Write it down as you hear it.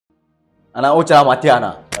And I watch Amartey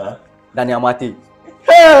Anna. Danny Amartey.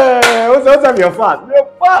 Hey, what's your fast? You're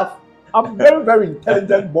fast. I'm very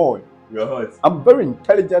intelligent boy. You're hot. I'm very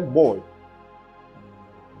intelligent boy.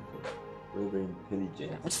 Very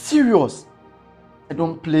intelligent. I'm serious. I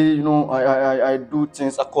don't play, you know, I do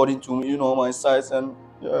things according to, you know, my size and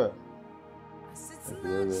yeah.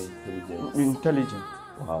 Very intelligent. Intelligent.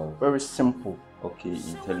 Wow. Very simple. Okay,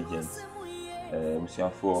 intelligent. We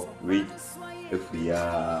for read if we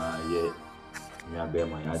are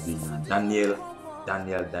Daniel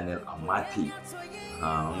Amartey.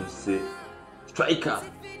 Say striker.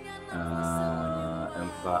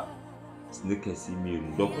 And for sneakers email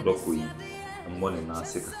doko yi. And money na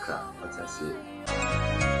say kakra. What I say.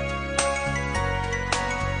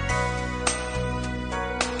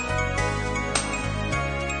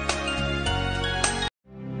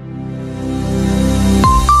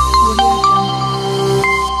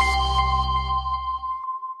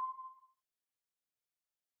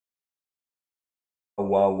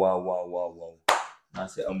 Wow. I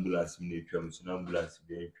say ambulance me tram, so ambulance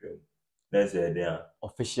be tram. Let's say there.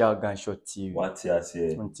 Official Gunshot TV. What you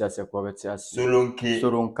say?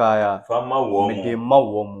 Solonkaya. Fama wo. Me ma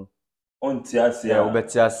wo mu. Onti ase. Yeah,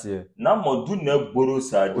 obeti ase. Na modu na gboro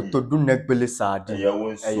sadi. Otodu na gbele sadi. Eye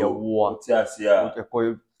won so. Eye wo. Onti ase a.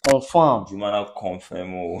 Confirm. Jumana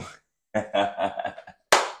confirm o.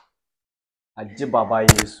 Aje Baba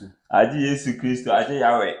Yesu. Aje Yesu Kristo, aje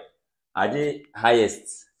Yahweh. Aje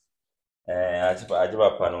highest. Aje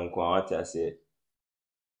Papa no nko what you say.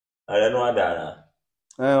 I don't know that.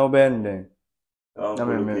 Obende. Na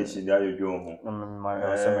me shi da you do ho.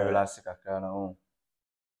 My some relax kakra na ho.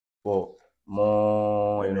 For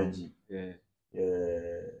more energy. Yeah.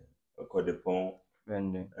 Ko de pon.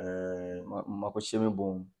 Bende. Makoche me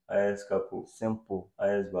bom. Ayes kapo. Simple.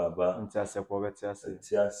 Ayes baba. Nti ase ko beti ase.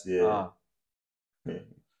 Ti ase.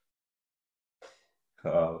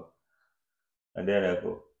 Wow. And then I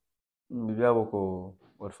go. Bibi aboko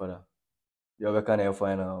Godfather. You be can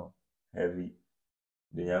final. Heavy.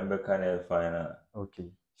 The younger can final.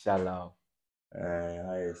 Okay. Inshallah.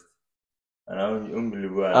 Highest. And I'm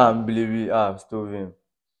unbelievable. Unbelievable. Still him.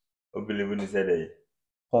 Unbelievable ni said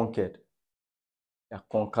conquered. Ya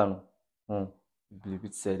konkano. Believe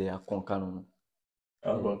it said ya konkano.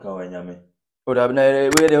 Konka wanyame. O da na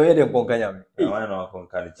we dey konka nyame. Why not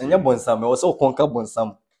konka ni? Enya bonsam. Also konka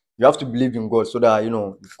bonsam. You have to believe in God so that you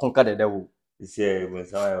know you conquer the devil. You say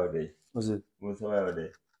bonsam ayo dey. What's it? Bonsam ayo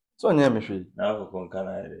dey. So nya me hwe. Na ko konka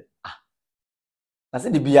na dey. I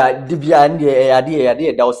say the bia ndi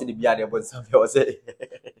ade da o say the bia dey bonsam o say.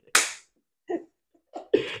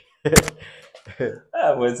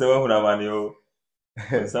 Bonsam huna mani o.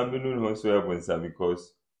 Bonsam bi no so e bonsam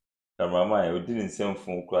because cameraman o didn't send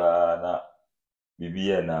phone kra na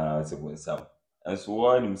bibi na se bonsam. And so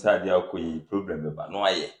one him say dia akoyi problem be ba no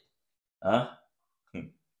aye.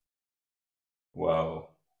 Wow.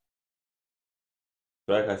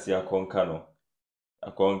 Strike asi akonka no.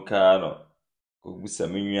 Kogusa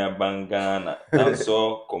menua bangana.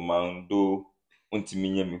 Anso commando untimi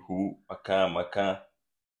nyamihu maka.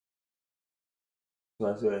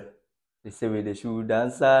 So They say we should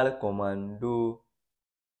dancer commando.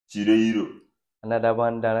 Chirehiro. Another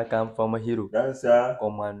one that come from a hero. Dancer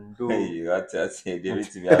commando. Hey, what I say,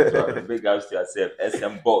 David to me after big house to yourself,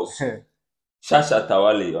 SM Boss. Shasha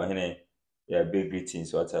Tawale, or hene. Yeah, big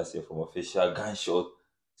greetings, what I say from official gunshot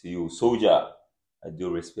to you, soldier. I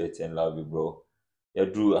do respect and love you, bro. You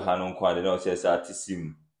drew a hand on quad and also says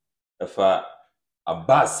artisim. If I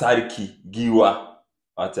Abbas Sariki Giwa,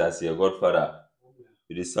 what I say, Godfather.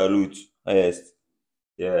 We salute. Yes.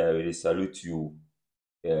 Yeah, we salute you.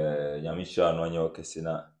 Yamisha no anya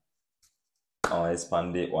okesina.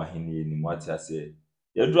 Expande wahini ni what I say.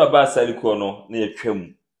 You drew Abbas Sariko no, na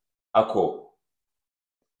yetwam akọ.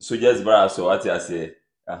 Soldiers bar so what I say.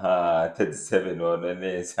 37 or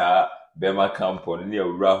then sa Bema camp on near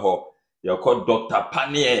Raho. You called Dr.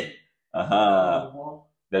 Panier.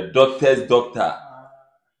 The doctor's doctor.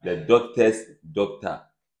 The doctor's doctor.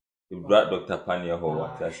 You brought Dr. Panier home,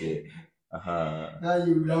 what I say. Now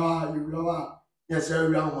you love. Yes, I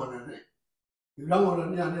love one. You love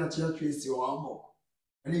one near church Tracy or more.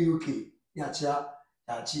 And the UK, near chair,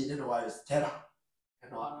 that she didn't know why it's terror.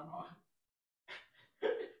 And I don't know.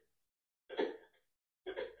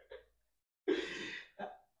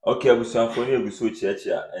 Okay, I'm so funny. I'm so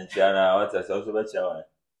checha and China. What I also bet you.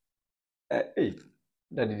 Hey,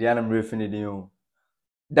 Daddy Diana refined you.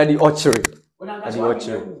 Daddy Archery. Daddy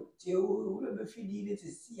Archery. You will be feeding it to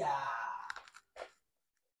see.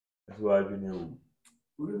 That's why I do know.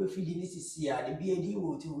 We will be feeding it to see. The BAD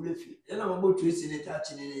will to refit. Then I'm about to listen to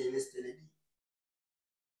touching in a yesterday.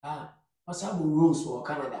 What's up with Rose or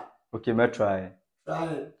Canada? Okay, me try.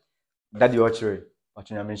 Try. Daddy Ochre.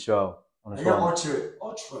 Watching I'm sure. On Yeah, Ochre.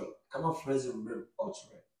 Come on, phrase him,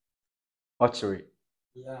 Ochre. Ochre.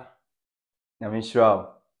 Yeah. I'm sure.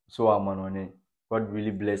 So I'm on it. God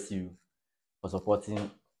really bless you for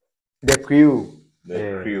supporting the crew.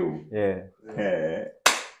 Crew. Yeah.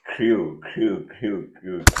 Crew.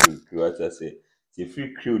 What I say? The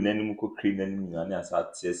free crew, name ko crew, name and as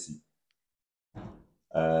at TSC.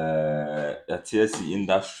 TSC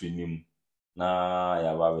industry name. Na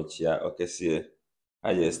ya babechia. Okay, see.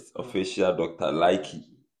 Highest official Dr. Likey.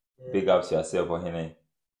 Big up to yourself for him.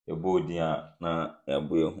 Your body na your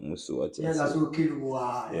boy who so what Yeah, that's okay.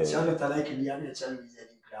 Wow. Yeah. Dr. Likey, we are not telling you.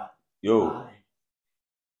 Yo.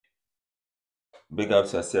 Big up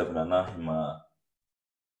to yourself na him.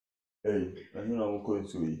 Hey, I don't know what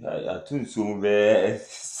to do. I tune so very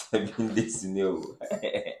 7 days in you.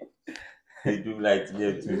 I do like to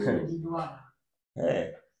get to.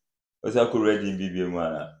 Hey, what's I could ready in BB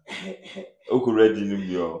man? Who could ready in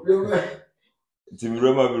you? Tim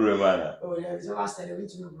Roma be Romana. Oh, yeah, so last time we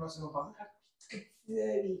took the of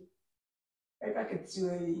I can't see. We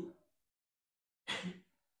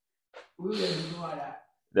will do that.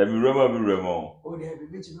 Let me Roma be Remo. Oh, they have been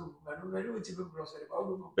mentioned, but no matter what you cross it.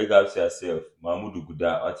 Big up to yourself. Mahmoud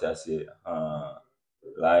Guda, what I say.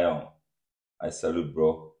 Lion. I salute,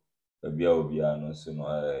 bro. Maybe I'll be no so no.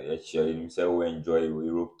 You say we enjoy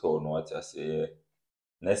Europe tour. No, what I say.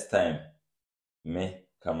 Next time, me,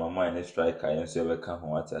 cameraman, and striker, and so ever come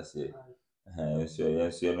what I say. So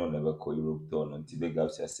yes, you know never call Europe tour. No, to big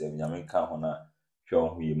up yourself. Yamin come on a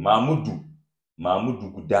show we Mahmoud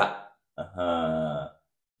Guda.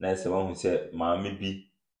 Next one who said, Mammy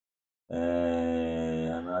B.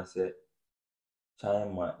 And I said,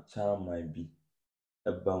 Child might be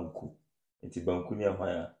a banku. It's a banku near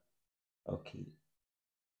my. Okay.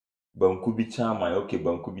 Banku be charming. Okay,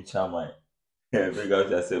 banku be charming. Big out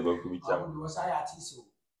yourself, banku be charming. Was I at so?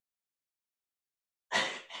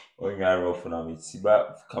 When you are rough on me, see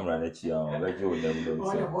back camera next year.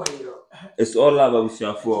 It's all about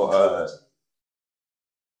you for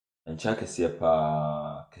and check a see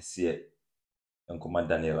pa Cassia and command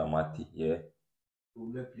Daniel Amartey, yeah.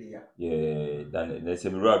 Yeah, Daniel, there's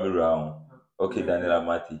a rubber round. Okay, Daniel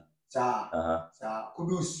Amartey. Sir,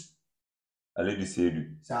 Kudus. I let you say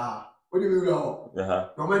you. Sir, what do you know?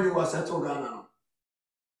 No man, you was settled Ghana.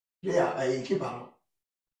 Yeah, I keep on.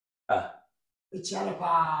 It's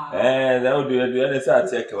Yalapa. That would do it. The other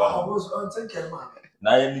take I was on take man.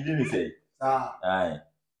 Now, you didn't say. Aye.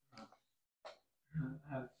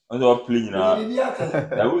 I was all playing now.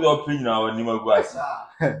 I was all playing now when you were going.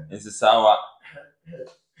 It's a sour.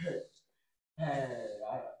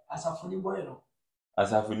 As a funny boy, no.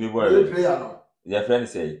 As a funny boy. Your friend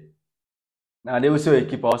say. Now they also a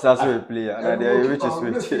keeper, also a player. And they which is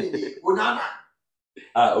which.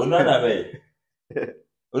 Onana, babe.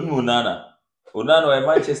 Onana. Onana,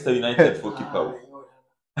 Manchester United for keeper.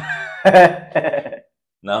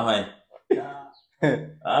 Now,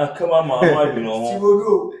 come on, Mama, you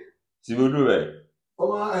know. Sibodu, eh?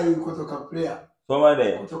 Former player. Former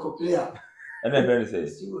there. Player. And then friend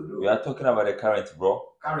says, we are talking about the current, bro.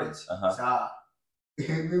 Current. Sir.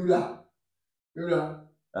 Mula.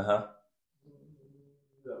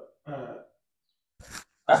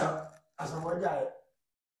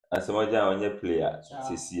 Asamoah on your player,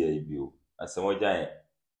 CCA, Asamoah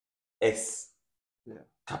ex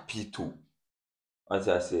Capito. As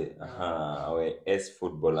I say, our ex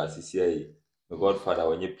footballer, CCA, the godfather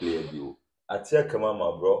when you play view. I tell come on,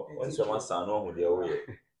 my bro, once someone son who they away.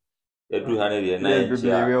 They do 109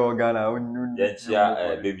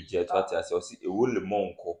 baby jet, what I say, a woolly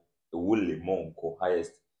monko,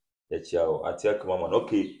 highest. That you I tell come on,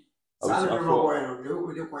 okay. I was about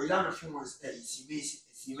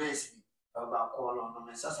call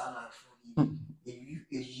on Sasana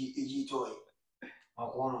toy. Or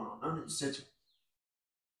one on none set.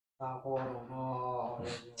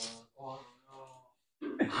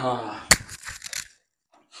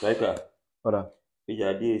 Striker. What up? I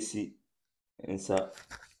did see inside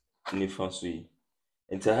Nifan Sui.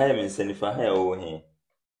 It's a high and send for higher over here.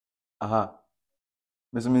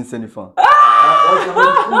 Miss me send it fun.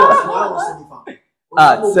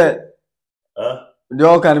 Said. The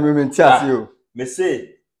all kind of women tell you. Me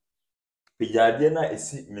say, Pijadiana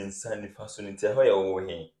is it means Sandy Fasun into her over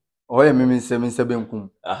here. Oh, yeah, me 7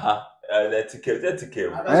 Let's take care.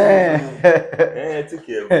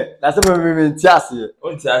 That's a women tell you.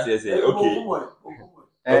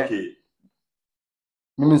 Okay.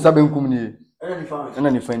 Mimi 7 kumni. And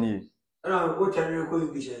any funny. What can you call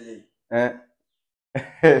this?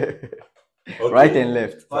 Right and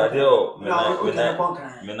left. Fadeo,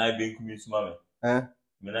 Okay. me na be nkumi suma Eh?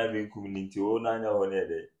 me na be nkumi nti o na anya ho ne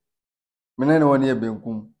de. Me na one here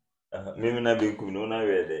benkum. Me na be nkumi no na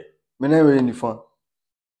we de. Me na we ni phone.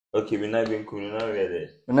 Okay, me na be nkumi no na we de.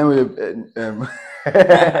 Me na we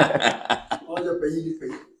All the pay.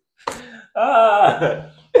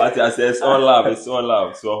 But I say it's all love,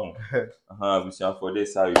 so we shall for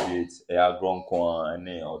this how you do it. A grown corn and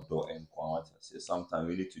a outdoor and what I say. Sometimes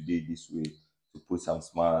we need to do it this way to put some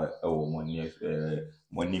smile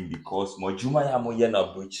money because more juma ya mo na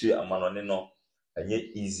butchery amanone no and yet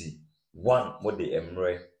easy. One more the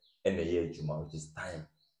emre and a year juma, which is time.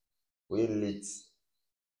 We late.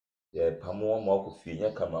 Yeah, Pamo more coffee,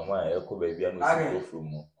 yeah, come on, I echo baby and go through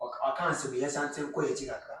more. I can't say yes, I'm saying quite.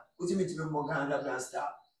 What's it mean to be more Blackstar?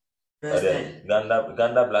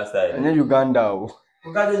 Ganda Blackstar. And then Uganda.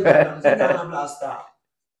 Uganda Blackstar.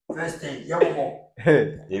 First thing, young more.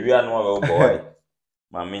 If you are no boy,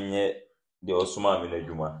 Mammy, the Osuma in a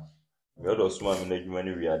Juma. The other Osuma in a Juma,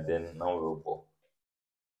 we are then now we'll go.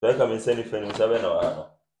 So I come and send if any 7 or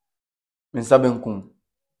Mr. Benkum.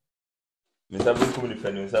 Mr. Binkum if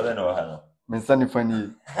any 7 or Hano. Mr.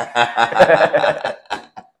 Funny.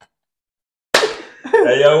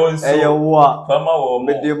 Hey, wa. Fama or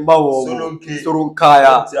Medimba wo.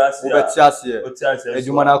 Surunkaya. Ubetiasie.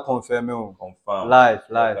 Ejumana confirm o. Confirm. Live.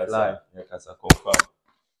 Yakasa confirm.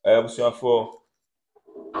 Busia for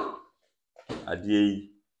Adie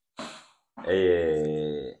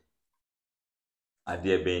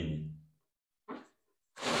Adie Beni.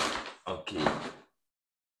 Okay.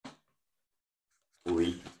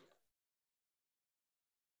 Oui.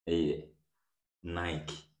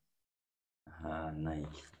 Nike.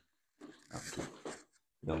 Nike. Okay.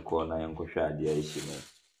 Yonko na yonko shadi ya ishime.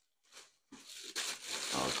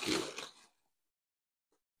 Okay.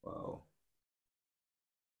 Wow.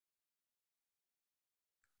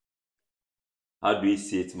 How do you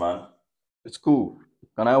see it, man? It's cool.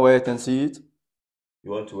 Can I wait and see it?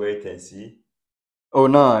 You want to wait and see? Oh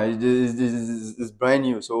no, it's brand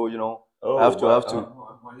new, so you know. Oh, I have to.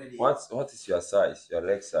 What is your size? Your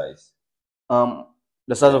leg size?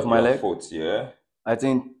 The size of my your leg. Foot, yeah. I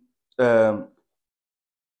think I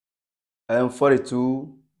am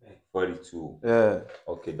 42. 42. Yeah.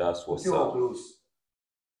 Okay, that's what's See up. close.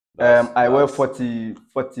 I wear 40.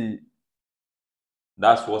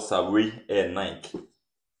 That's what's up. We Nike.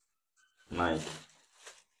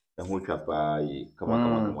 The whole chapa. Come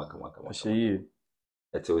on. She.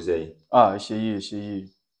 It's Jose. She.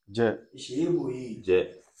 Jet.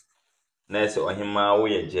 Jet. Next, on him,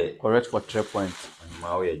 my jet. Correct for 3 points.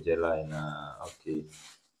 My way jet line. Okay.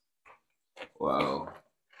 Wow.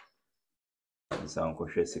 This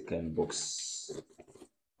is second box.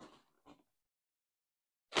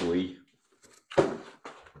 Oui.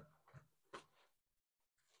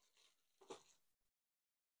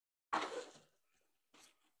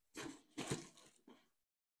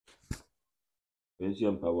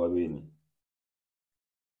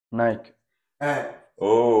 Nike.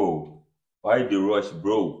 Oh, why the rush,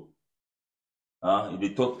 bro? They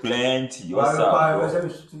talk plenty. What's up, bro?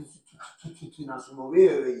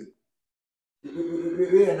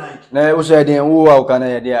 Na o say den wo a kana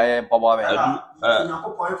ye dey papa me.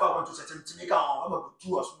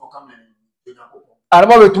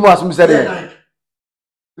 Araba betumu asum say den.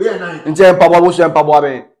 Nje papa wo so papa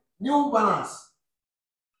be. New Balance.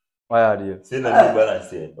 Why are you? Say na New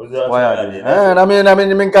Balance here. Why are you? Na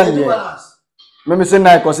me kan here. Me say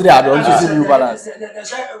Nike consider I don't see New Balance.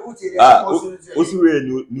 What's wear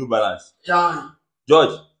New Balance? Yeah.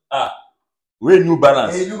 George, wear New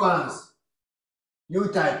Balance. New Balance. New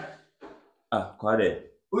type. Kwade.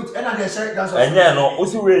 Which and the shirt that's no,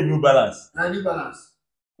 what's wear New Balance? New Balance.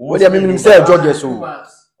 What do you mean say joggers so?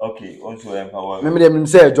 Okay, also empower. Me dem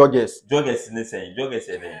say joggers. Joggers in the same. Joggers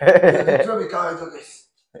in joggers.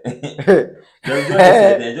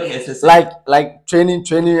 Like training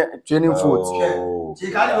foot.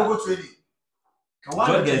 You can't go training.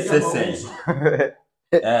 Joggers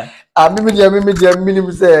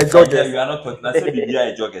me say joggers. You are not talking. I said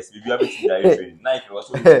BBI joggers. BBI everything direct training. Nike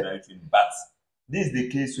also direct training. But this is the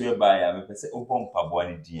case whereby I say open Pabua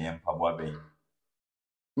ni DM Pabua Bay.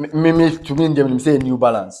 Me to me them say New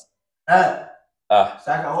Balance. New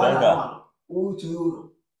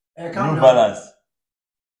Balance.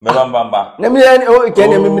 Bamba. Let me can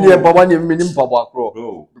me Pabua ni minim Pabua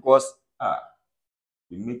bro. Because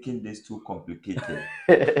you're making this too complicated.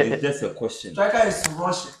 It's just a question. Striker is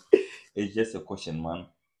rushing. It's just a question, man.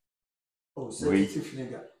 Oh, sensitive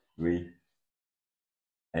nigga. We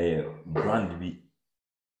brand B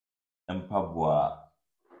Empabua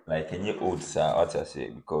like any old sir, what I say,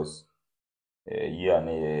 because year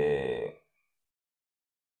ne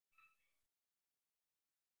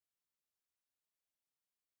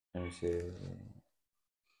let me say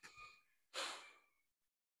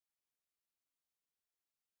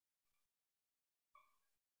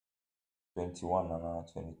 21 and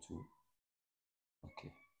 22.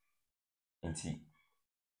 Okay. Nti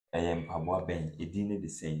mpaboa ben edin ne the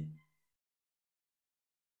same.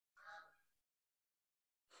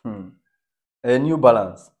 A New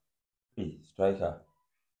Balance. Hey, striker.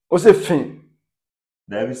 Ose fin.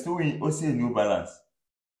 There is still in say New Balance.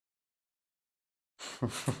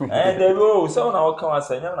 And there go so now come and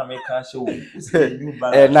say na make can show. Say New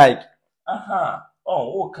Balance. Nike. Aha.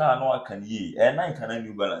 Oh, can no can ye. Nike can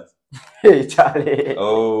New Balance. Hey, Charlie.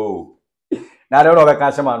 Oh. Now I don't know if I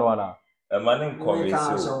can say man now. A man in coming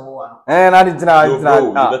so. I didn't know.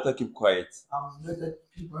 You better keep quiet. I'm better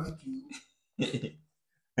people to.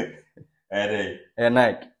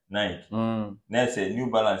 Nike. Nike. Next say New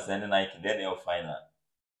Balance and Nike, then they'll find out.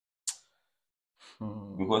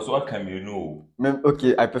 Because what can you know?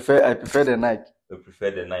 Okay, I prefer the Nike. You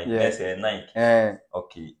prefer the Nike. Yeah. Let's say Nike.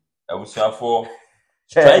 Okay. I was for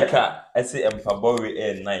striker. I say Mpabori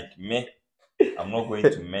Air Nike. Me, I'm not going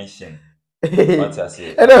to mention what I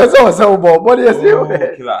say. And there was also what do you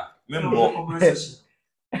say? Killer. Remember.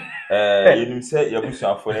 You say you was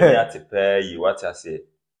for to pay you what I say.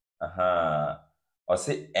 I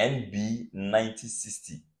say NB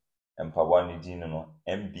 9060. Mpabori Dino no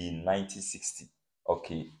NB 9060.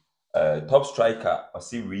 Okay. Top striker, I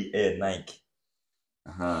see we Air Nike.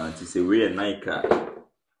 To say we Air Nike.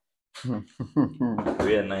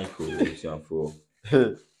 We Air Nike for.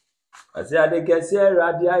 I say I dey get here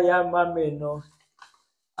radia ya mame no.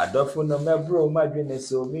 Adofo no me bro madwene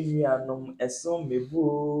so me nuanom eso me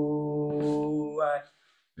bu.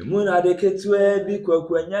 Me mu na de ketwe bi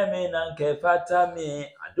kwakwanya me na nke fata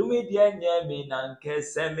me. Adumi de anya me na nke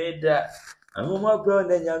semeda. Ahoma bro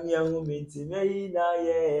na nyame ahu me ntime na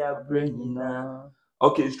ye abranyina.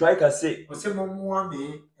 Okay, striker say.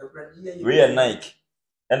 We are Nike.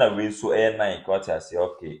 And I will so air Nike what I say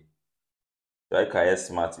okay. Striker is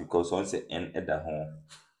smart because once N at the home.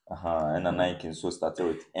 And a Nike so started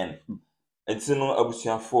with N. It's no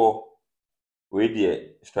abusia for we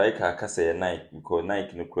the striker can say Nike because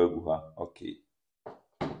Nike no crag. Okay.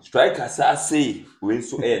 Striker say we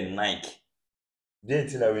so air Nike.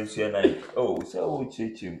 Didn't tell we so Nike. Oh, so we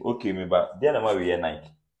check him. Okay, me but then am we Nike.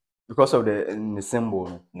 Because of the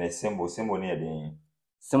symbol. The symbol near the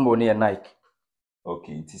symbol near Nike.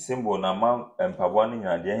 Okay, it's symbol na man mpaboa ni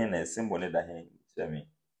nya de na symbol ne da hen tell me.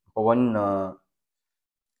 One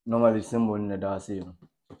normally symbol ne da say.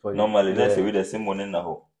 Normally let's say with the symbol ne na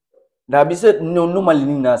ho. That be said no normally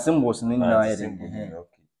na symbols ni na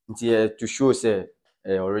okay. To show say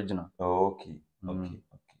original. Oh, okay. Okay.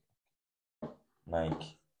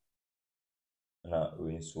 Nike. Na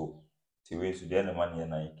we so there na man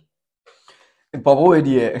Nike. Mpaboa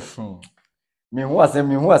dey me who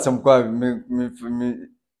asem kwa me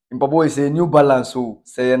Mpaboa say New Balance o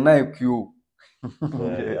say Nike o.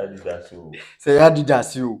 Adidas o. Say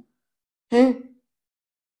Adidas o.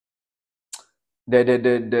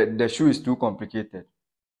 The shoe is too complicated.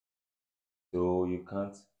 So you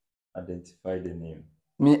can't identify the name.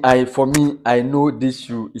 For me, I know this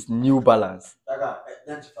shoe is New Balance.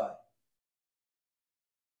 Identify.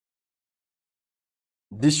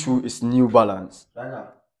 This shoe is New Balance.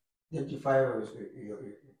 Identify.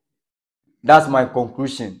 That's my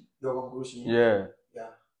conclusion. Your conclusion? Yeah. Yeah.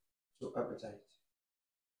 So appetite.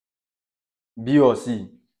 B or C?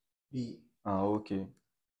 B. Okay.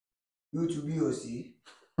 U to B or C?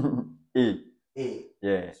 A. A.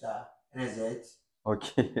 Yeah. Sir. And Z?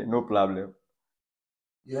 Okay, no problem.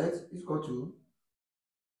 Z is equal to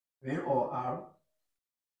N or R?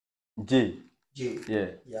 J. J.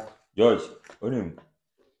 Yeah. George, onim.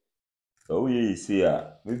 So you see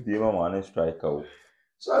maybe mama striker.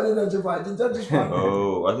 So I identify.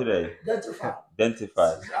 Oh, what did I?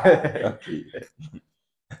 Identify. Okay.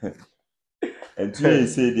 And you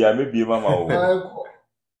say there may be mama.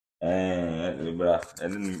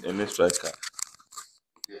 And striker.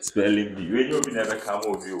 Spelling bee. When you never come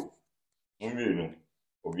over you.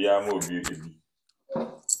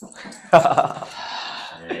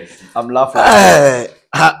 I'm laughing.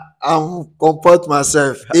 I'm comport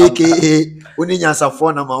myself, aka only nyansa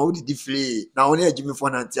phone na ma odi di flee. Na only ejimi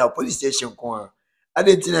phone nanti police station ko. I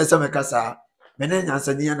didn't know some kasa. Mene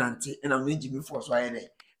nyansa ni nanti na me ejimi phone so aye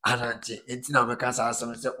ananti. Enti na me kasa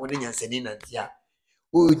asem se only nyansa ni nanti a.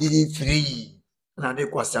 O di free. Na de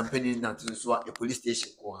kwa sampeni nanti so a police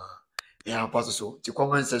station ko. Yeah, pass so. Ti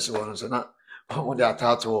comment section so na o de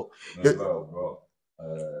atato. Bro.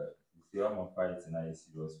 you are fight in a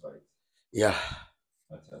serious fight. Yeah.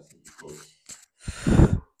 That's because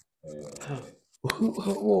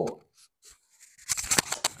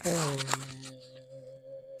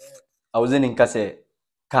I was in Kase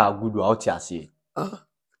car good out here.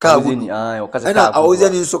 Car was in good. o Kase And car I was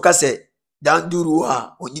in so kase dan duru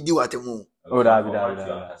ha onidi watemu. Oh, that be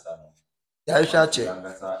Yeah, shall check.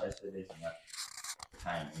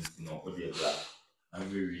 Time, you know, what they are. I'm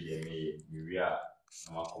very reading me. are.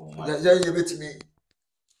 Then you bet me.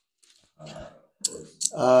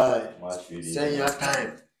 Say your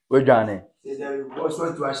time. We're Johnny.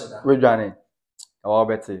 We're Johnny. Oh,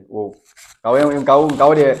 Betty. Oh,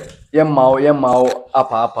 go there. Yemao,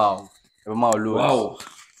 apa. Wow.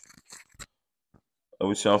 I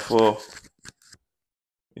wish you for.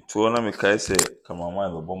 It's one of my guys say, come on, my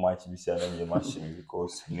baby, match me say I'm your machine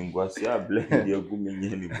because Ninguasi are blend the gumi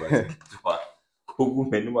Ninguasi. Kugu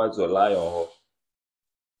many was a lion.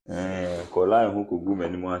 Collion who could go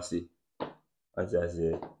many more see. As I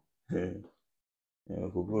say,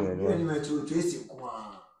 Kugu and To taste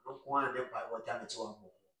one what time it's one.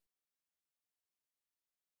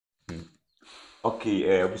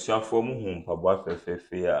 okay, we shall form home for what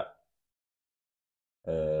fair.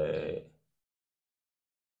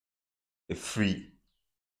 A free.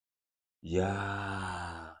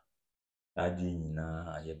 Yeah. Daddy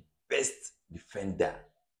na your best defender.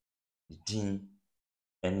 Dean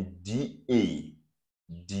and DA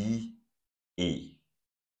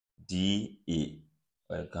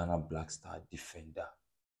or Ghana Blackstar defender.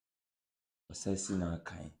 Assessing na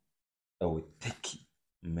kind. I will take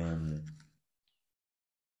memo.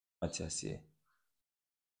 What you say?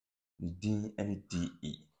 D and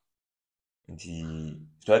DA. The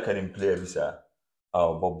striker didn't play this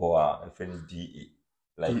our Bobo a friend DA.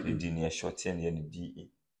 Like the D near short and the DA.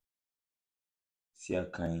 See a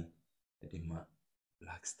kind the man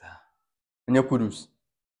Blackstar. And your Kudus.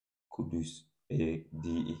 DA.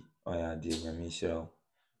 Oh yeah, DA Michelle.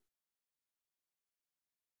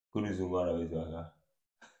 Kudus is one of his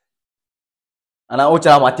And I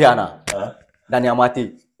Ocha Matiana. Daniel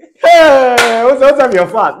Mati. Hey, what's your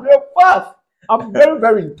fast? You're fast. I'm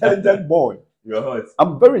very intelligent boy. You're hot.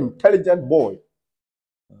 I'm very intelligent boy.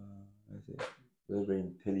 Very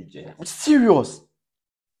intelligent. I'm serious.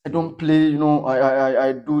 I don't play,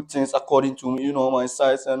 I do things according to, my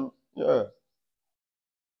size and yeah.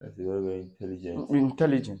 That's very intelligent.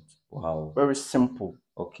 Intelligent. Wow. Very simple.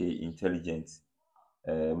 Okay, intelligent.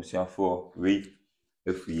 Monsieur for we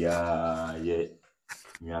if we are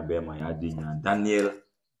Daniel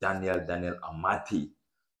Amartey.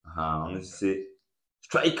 On say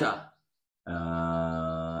striker.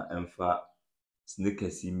 Emfa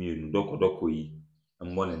sneakers email doko yi.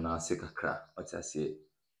 Mbone na se kakra. What I say?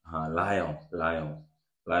 Lion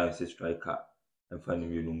say striker. Emfa ni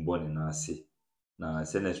email mbone na se. Na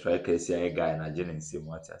say na striker si a guy na je nse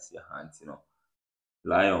mo what I say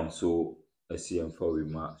Lion so SCM for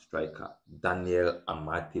Wima striker Daniel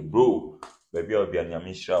Amartey bro baby obi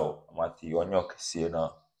anyame shao Amartey onye okese na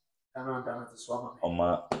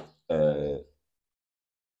oma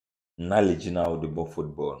knowledge na the ball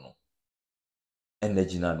football no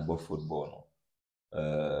energy na the ball football no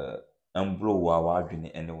ambro wa adwene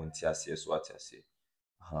ene wonti ase so atase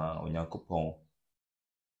onyankopon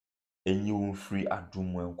enyi won free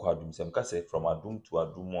adum enko adum sem ka say from adum to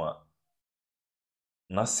adum a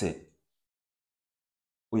na say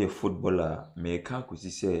we footballer make a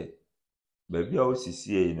kusi say baby a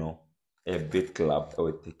osisi no a big club e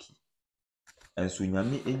we take and so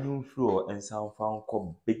nyame enyum fro and san fan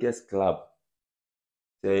ko biggest club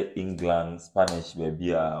say England Spanish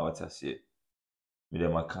baby a what I say me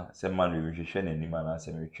dem aka say man we hwehwe na nima na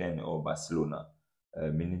say me twen or Barcelona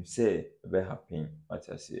minim say be happy what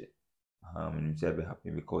I say minim say be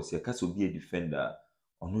happy because you can be a defender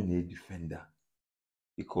or no a defender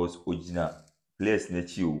because original players na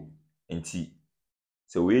o enti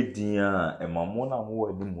so we din a emamo na mo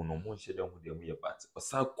ani mu no mo hye dem ho dem ye bat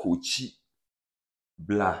osa coachi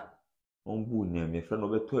bla onbu ne me friend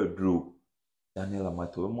obeto aduro Daniel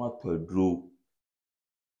Amartey we mo ato aduro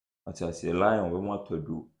ati say Lion we mo ato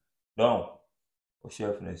aduro don o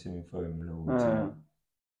chef na say me for me no wuti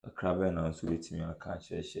akrabe na so wetimi aka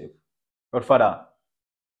chef Godfather.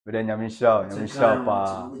 With the Nyamisha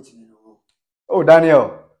pa. Oh,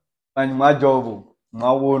 Daniel. And my job, my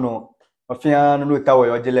wono. Ofian no tawo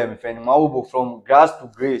yo jele me fen. My wo from grass to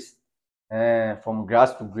grace. From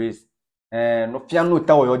grass to grace. No fian no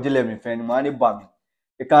tawo yo jele me fen. My ni ba me.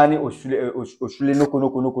 E kan ni osule no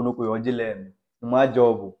yo jele me. My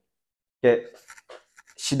job. Ke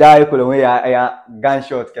shida e ko le ya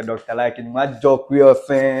gunshot ke doctor like my job we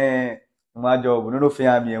ofen. My job no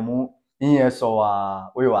fian me mu. Iye so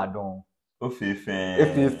wa we wa don. Ofife.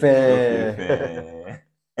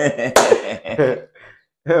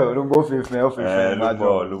 Ofife ma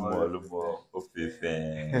jo. Lumo.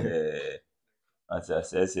 Ofife. As I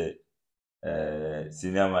say,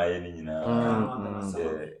 senior my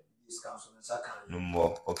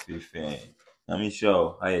Lumo Ofife. I'm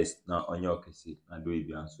sure highest na onyo kesi na do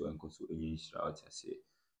ibi anso enkoso enyi shira what I say.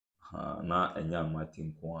 Na enya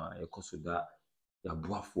Amartey kwa ekoso da ya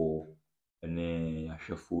boafo ene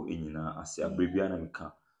ahwefo enyina ase abrebia na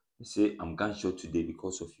meka say I'm gunshot today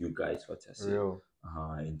because of you guys what I say.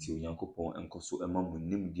 Enti onyankopon enkoso ema mo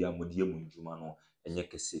nimdi amode mu ndwuma no enye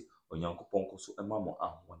kese onyankopon enkoso ema mo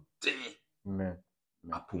ahwode. Amen.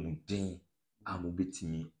 Apomuden amu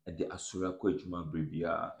betimi de asori akọ adwuma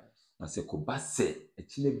abrebia na se ko base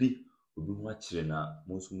ekine bi obi ho akire na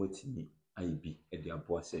mo nso motimi aibi de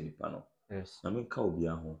aboa se nipa no. Yes. Na menka obi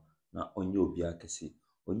aho na onye obi akese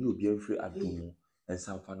onye obi afiri adumu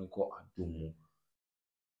ensamfa no ko adumu.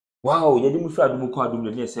 Wow, yedi mu firi adumu ko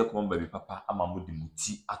adumu ne ese ko mba bi papa ama mo di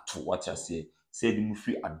muti ato what I say. Say di mu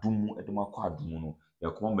firi adumu de makọ adumu no ya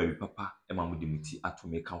ko mba bi papa ama mo di muti ato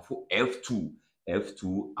me kanfo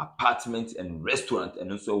F2 apartment and restaurant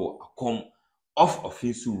and also akom off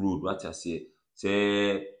Offensive Road what I say.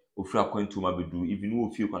 Say ofri akwantu ma bedu even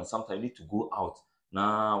if you can sometimes you need to go out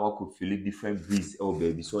na what could feel different breeze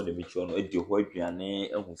baby so the make sure no e de ho aduane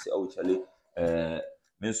ehun say chale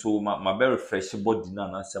me so my very fresh body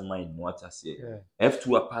na say mind what I say.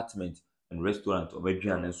 F2 apartment and restaurant of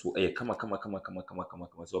aduane so kama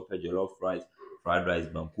so jollof rice, fried rice,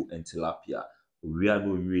 banku and tilapia. We are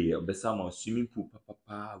no way obesa ma swimming pool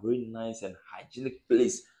papa very nice and hygienic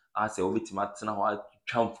place as a obitima tena ho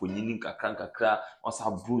twam fonyini kakra osa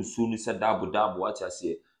bru so ni se dabo what I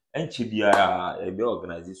say. Enche bia e be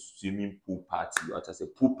organize swimming pool party what I say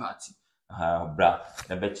pool party bra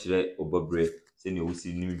na be kire obobre se ne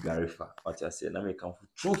osi ni garefa what I say na me kan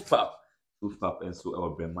truth pap enso e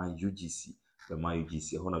obrema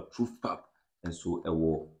UGC ho na truth pap enso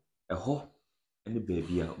e ho ene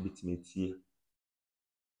baby a obitime tie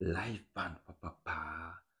live band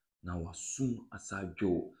papa na wasum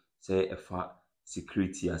asadwo say efa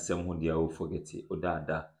security asem ho dia o forget it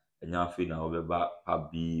odada enya afi na obeba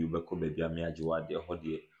pabi obeko baby ami ajewa de ho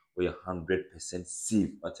de we 100% safe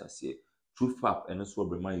what I say. True fap eno so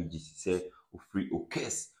obrema UGC say o free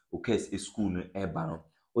okes school no eba no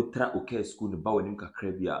otra okes school no ba wanim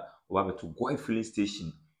kakra bia oba beto Goy filling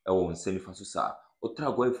station e wo nsani fa so sa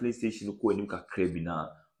otra Goy filling station ko wanim kakra bi na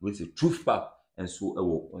we say true fap enso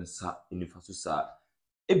ewo onsa enifa so sa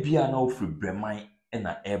ebia na ofri breman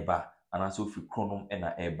na eba anaso ofri kronom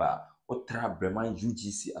na eba otra breman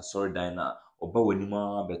UGC asoridan na oba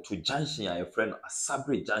wanima beto junction a friend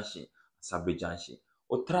Asabre junction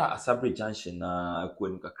otra Asabre junction na ko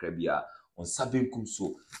enu kakra bia onsa benkum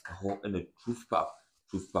so ho na truth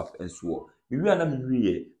pap enso miwi na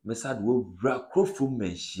miwi mesad wo bra crofom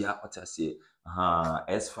menhia otase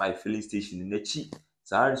S5 filling station nechi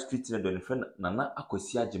Sahara Street na don friend Nana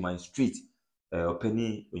Akwasi Ajiman Street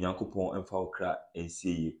opani onyankopon emfa okra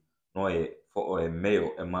ensie no for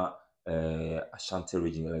mayor ema Ashanti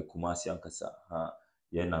region like Kumasi ankasa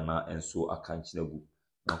ye Nana enso akanchinagu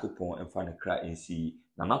onyankopon emfa ne kra ensie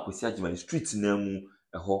Nana Akwasi Ajiman Street na mu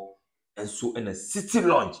eho enso ena city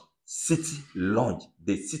lounge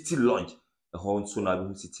the city lounge eho enso na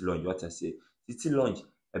be city lounge what I say city lounge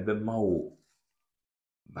ebe mawo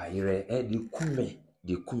bayire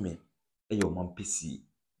de kume eyo mampesi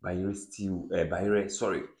bayire stew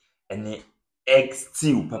sorry ene egg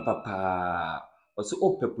stew papa also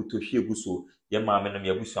opeputo hwegu so ye maame na me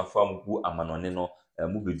abusuafo amgu amanone no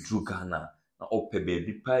mu bedru Ghana na ope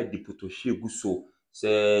baby pa di poto hwegu so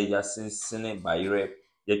se yasensene bayire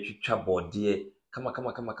yatwitwa bode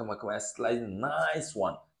kama slice nice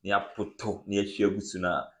one ne apoto ne hwegu so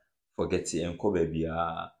na forget enko baby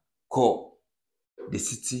ko the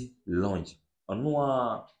city lounge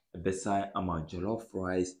onwa beside ama jollof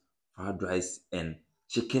rice, fried rice and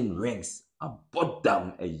chicken wings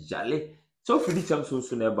abodam yale so for the time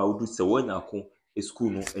so na ba wodu se wonya ko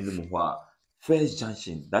school no anim ho a first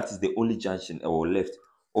junction that is the only junction or left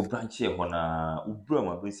o branch here ho na ubru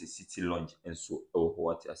ma be city lounge enso ho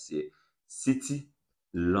what I say city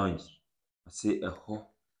lounge I say ho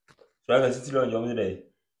so city lounge o me dey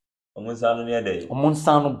omunsanu ne dey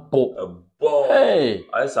omunsanu bo hey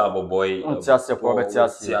I saw boy ontiase ko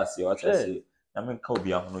betiase what I say na men ka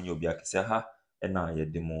obi ahono nya obi akese ha e na ye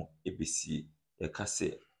demo ebisi ye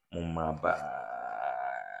kase mumaba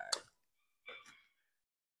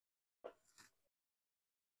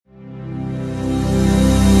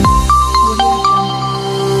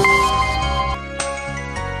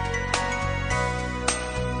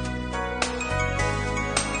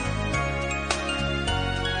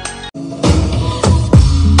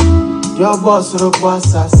Your boss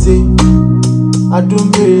was I say, I do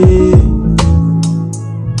me.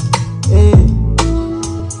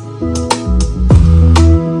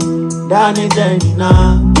 Danny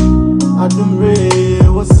na, I do me.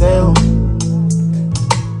 What's that?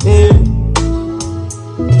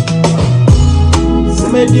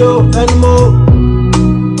 Medio and more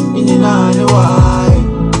in why.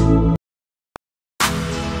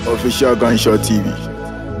 Official Gunshot TV.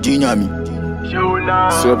 Jinyami.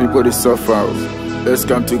 So people they suffer. Let's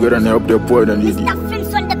come together and help the poor and needy.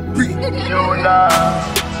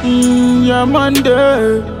 Yeah,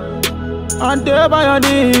 Monday. And day by your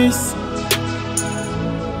days.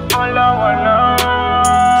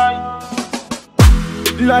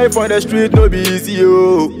 Life on the street no be easy,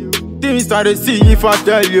 yo. Things I see if I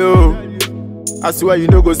tell you. I swear you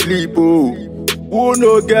no go sleep, oh. Who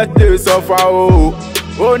no get this suffer, oh.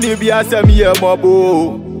 Only be a semi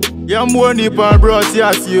mobo. Yam money pan bros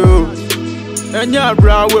yes you. And ya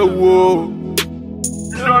bra wo.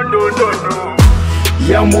 No.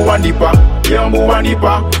 Yamu wanipa. Yamu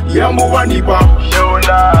wanipa.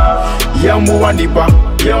 Shola. Yamu wanipa.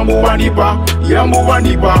 Yamu wanipa. Yamu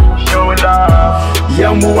wanipa. Shola.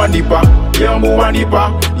 Yamu wanipa. Shola. Yamu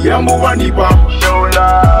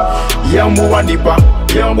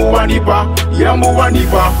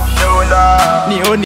wanipa. Shola.